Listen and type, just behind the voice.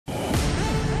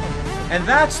And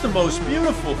that's the most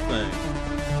beautiful thing.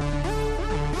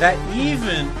 That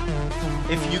even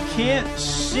if you can't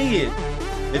see it,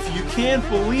 if you can't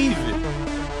believe it,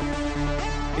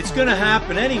 it's going to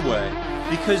happen anyway,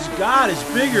 because God is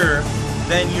bigger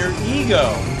than your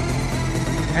ego.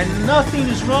 And nothing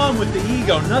is wrong with the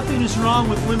ego. Nothing is wrong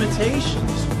with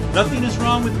limitations. Nothing is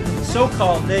wrong with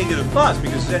so-called negative thoughts,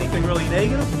 because is anything really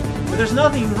negative? But there's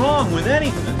nothing wrong with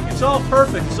anything. It's all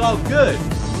perfect. It's all good.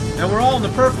 And we're all in the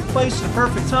perfect place at the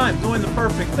perfect time, doing the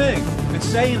perfect thing, and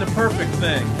saying the perfect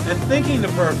thing, and thinking the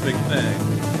perfect thing,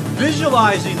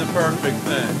 visualizing the perfect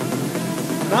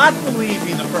thing, not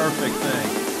believing the perfect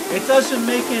thing. It doesn't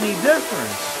make any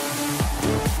difference,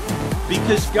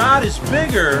 because God is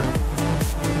bigger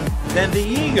than the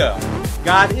ego.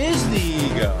 God is the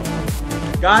ego.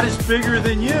 God is bigger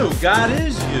than you. God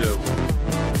is you.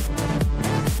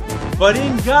 But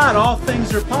in God, all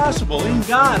things are possible. In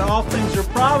God, all things are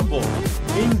probable.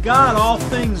 In God, all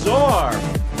things are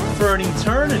for an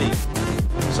eternity.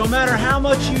 So no matter how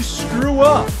much you screw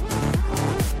up,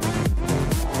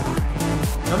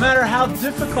 no matter how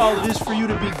difficult it is for you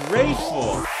to be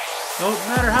grateful, no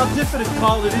matter how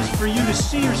difficult it is for you to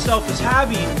see yourself as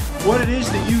having what it is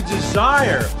that you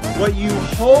desire, what you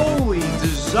wholly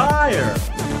desire,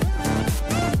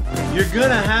 you're going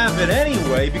to have it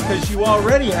anyway, because you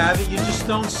already have it, you just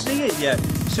don't see it yet.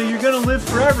 So you're going to live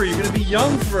forever, you're going to be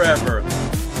young forever.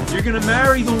 You're going to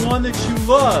marry the one that you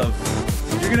love.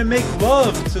 You're going to make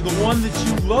love to the one that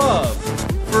you love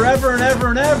forever and ever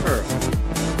and ever.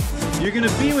 You're going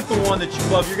to be with the one that you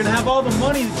love. You're going to have all the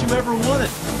money that you ever wanted.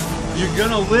 You're going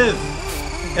to live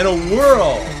in a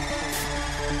world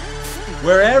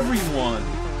where everyone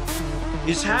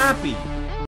is happy.